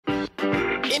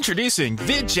Introducing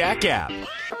VidJack app.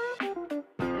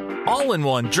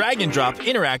 All-in-one drag-and-drop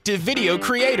interactive video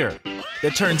creator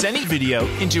that turns any video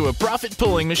into a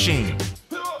profit-pulling machine.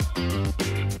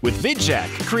 With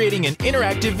VidJack, creating an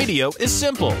interactive video is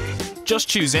simple. Just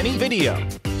choose any video.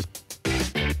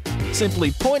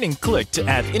 Simply point and click to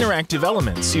add interactive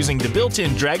elements using the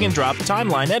built-in drag-and-drop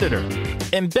timeline editor.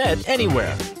 Embed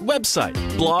anywhere: website,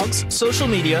 blogs, social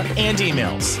media, and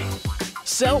emails.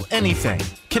 Sell anything.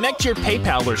 Connect your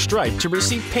PayPal or Stripe to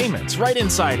receive payments right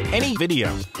inside any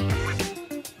video.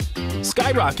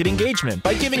 Skyrocket engagement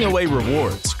by giving away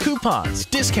rewards, coupons,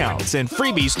 discounts, and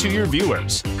freebies to your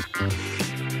viewers.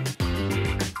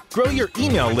 Grow your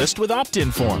email list with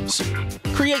Optin forms.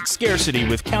 Create scarcity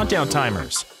with countdown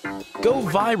timers. Go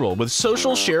viral with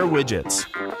social share widgets.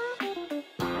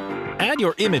 Add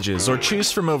your images or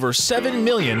choose from over 7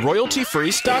 million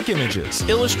royalty-free stock images,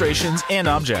 illustrations, and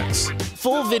objects.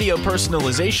 Full video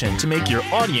personalization to make your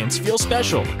audience feel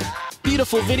special.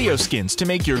 Beautiful video skins to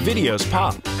make your videos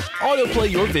pop. Autoplay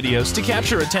your videos to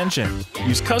capture attention.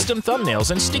 Use custom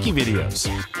thumbnails and sticky videos.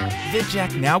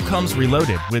 VidJack now comes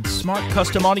reloaded with Smart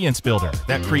Custom Audience Builder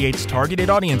that creates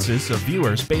targeted audiences of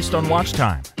viewers based on watch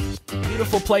time.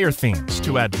 Beautiful player themes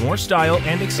to add more style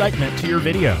and excitement to your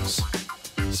videos.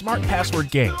 Smart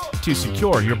Password Gate to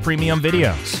secure your premium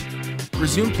videos.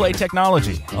 Resume Play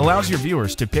technology allows your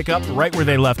viewers to pick up right where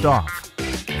they left off.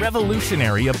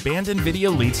 Revolutionary abandoned video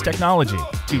leads technology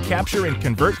to capture and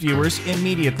convert viewers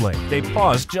immediately. They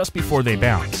pause just before they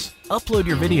bounce. Upload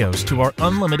your videos to our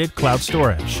unlimited cloud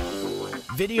storage.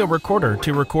 Video recorder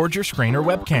to record your screen or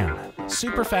webcam.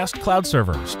 Super fast cloud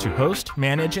servers to host,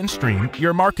 manage, and stream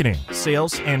your marketing,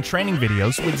 sales, and training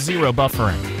videos with zero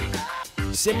buffering.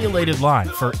 Simulated Live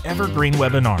for evergreen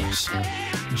webinars.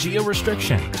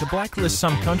 Geo-restriction to blacklist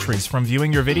some countries from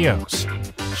viewing your videos.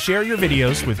 Share your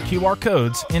videos with QR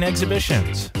codes in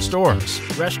exhibitions, stores,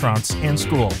 restaurants, and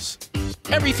schools.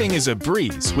 Everything is a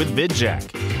breeze with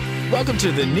VidJack. Welcome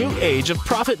to the new age of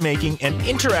profit-making and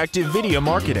interactive video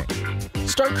marketing.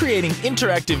 Start creating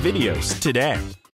interactive videos today.